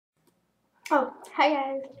Oh, hi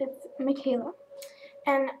guys, it's Michaela.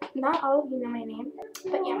 And not all of you know my name,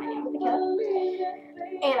 but yeah, my name is Michaela.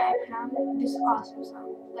 And I found this awesome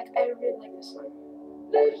song. Like, I really like this song.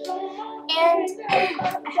 And I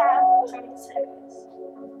have something to say.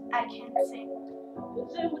 I can't sing.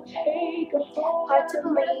 Hard to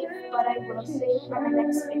believe, but I will sing on my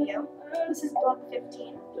next video. This is vlog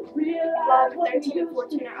 15. Vlog 13 and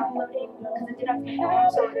 14 are uploading because I did have to film,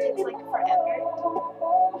 so it takes like forever.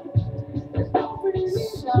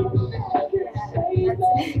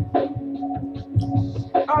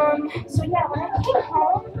 So yeah, when I came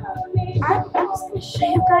home, I'm just gonna show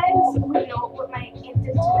you guys what my aunt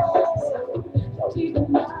did to me.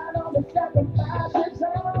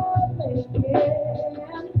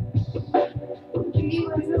 He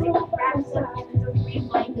was like wrapped up in the 3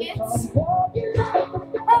 blankets.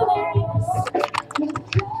 Hilarious.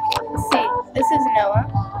 See, this is Noah.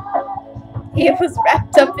 He was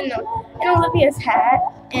wrapped up in Olivia's hat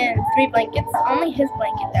and 3 blankets. Only his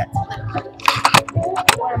blanket that's blue.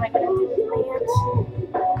 What am I gonna do with my aunt?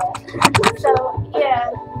 So yeah.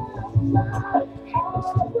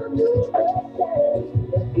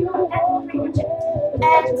 That's pretty much it.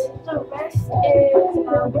 And the rest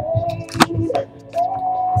is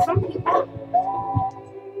some people.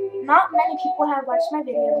 Not many people have watched my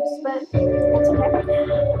videos, but it's okay.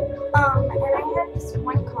 And I had this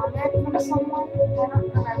one comment from someone, I don't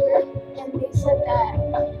remember, and they said that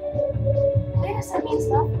they just sent me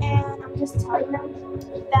stuff, and I'm just telling them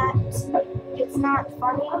that it's not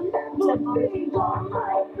funny to bully people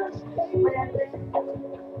online, whatever.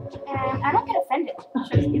 And I don't get offended.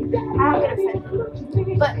 Trust me, I don't get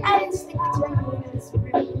offended. But I just think it's very mean and it's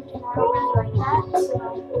rude, and I don't really like that, so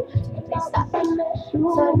please stop.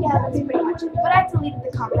 So yeah, that's pretty much it. But I deleted the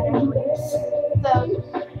comment anyways. So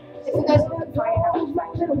if you guys are looking for it, I will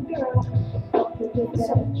find it.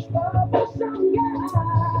 So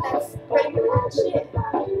that's pretty much it.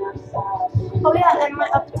 Oh yeah, and my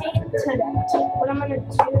update to what I'm gonna do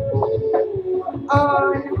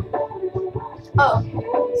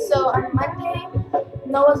so on Monday,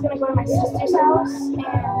 Noah's gonna go to my sister's house, and me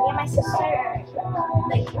and my sister are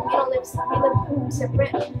like we live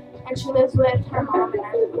separate, and she lives with her mom and I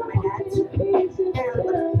live with my dad.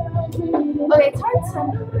 And okay, it's hard to.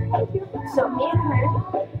 So me and her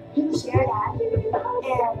share a dad,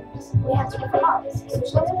 and we have 2 different moms. So she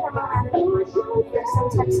lives with her mom and I live with my mom, and I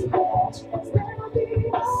sometimes see my dad. She does that.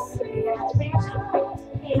 So yeah, that's pretty much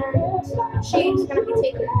it. And she's gonna be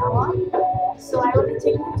taking Noah. So I will be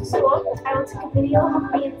taking him to school. I will take a video of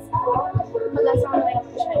me in school, but that's not the way I'm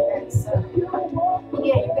going to show you guys. So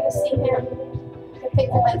yeah, you're going to see him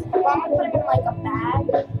depicted like, well, I'm going to put him in like a bag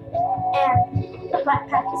and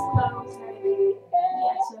pack his clothes and everything.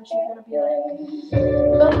 Yeah, so she's going to be like,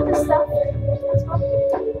 go with this stuff. Let's go.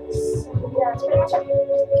 So yeah, that's pretty much it.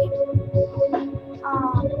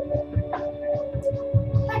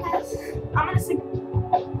 Bye guys. I'm going to sing.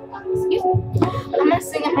 Excuse me. I'm going to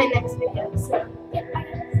sing in my next video. So.